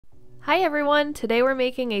Hi everyone! Today we're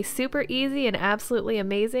making a super easy and absolutely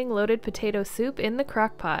amazing loaded potato soup in the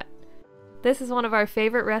Crock-Pot. This is one of our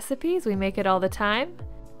favorite recipes, we make it all the time.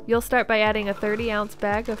 You'll start by adding a 30-ounce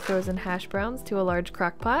bag of frozen hash browns to a large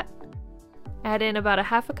crock-pot. Add in about a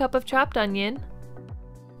half a cup of chopped onion.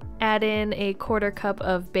 Add in a quarter cup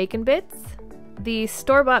of bacon bits. The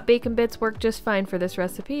store-bought bacon bits work just fine for this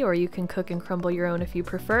recipe, or you can cook and crumble your own if you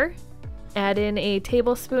prefer. Add in a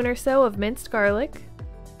tablespoon or so of minced garlic.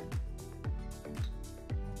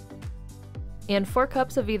 And 4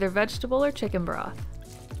 cups of either vegetable or chicken broth.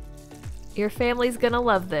 Your family's gonna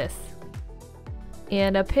love this.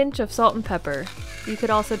 And a pinch of salt and pepper. You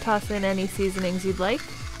could also toss in any seasonings you'd like.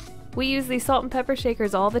 We use these salt and pepper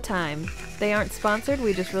shakers all the time. They aren't sponsored,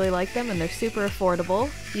 we just really like them and they're super affordable.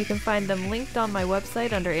 You can find them linked on my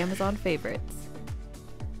website under Amazon Favorites.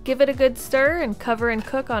 Give it a good stir and cover and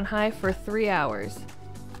cook on high for 3 hours.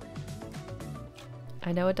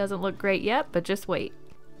 I know it doesn't look great yet, but just wait.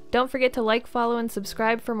 Don't forget to like, follow, and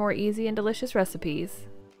subscribe for more easy and delicious recipes.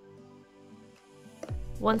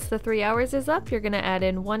 Once the 3 hours is up, you're going to add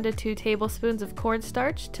in 1 to 2 tablespoons of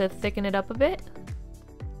cornstarch to thicken it up a bit.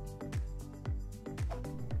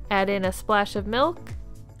 Add in a splash of milk.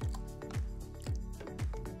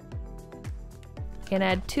 And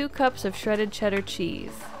add 2 cups of shredded cheddar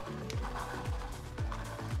cheese.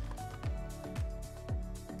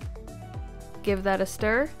 Give that a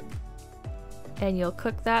stir. And you'll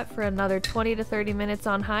cook that for another 20 to 30 minutes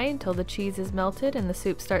on high until the cheese is melted and the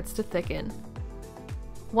soup starts to thicken.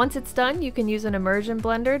 Once it's done, you can use an immersion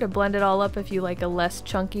blender to blend it all up if you like a less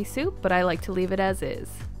chunky soup, but I like to leave it as is.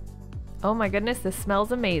 Oh my goodness, this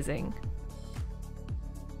smells amazing.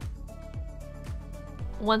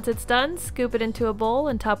 Once it's done, scoop it into a bowl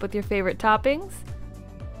and top with your favorite toppings.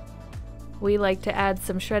 We like to add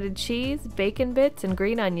some shredded cheese, bacon bits, and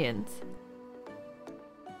green onions.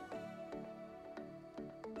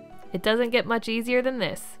 It doesn't get much easier than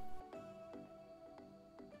this.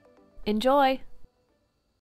 Enjoy!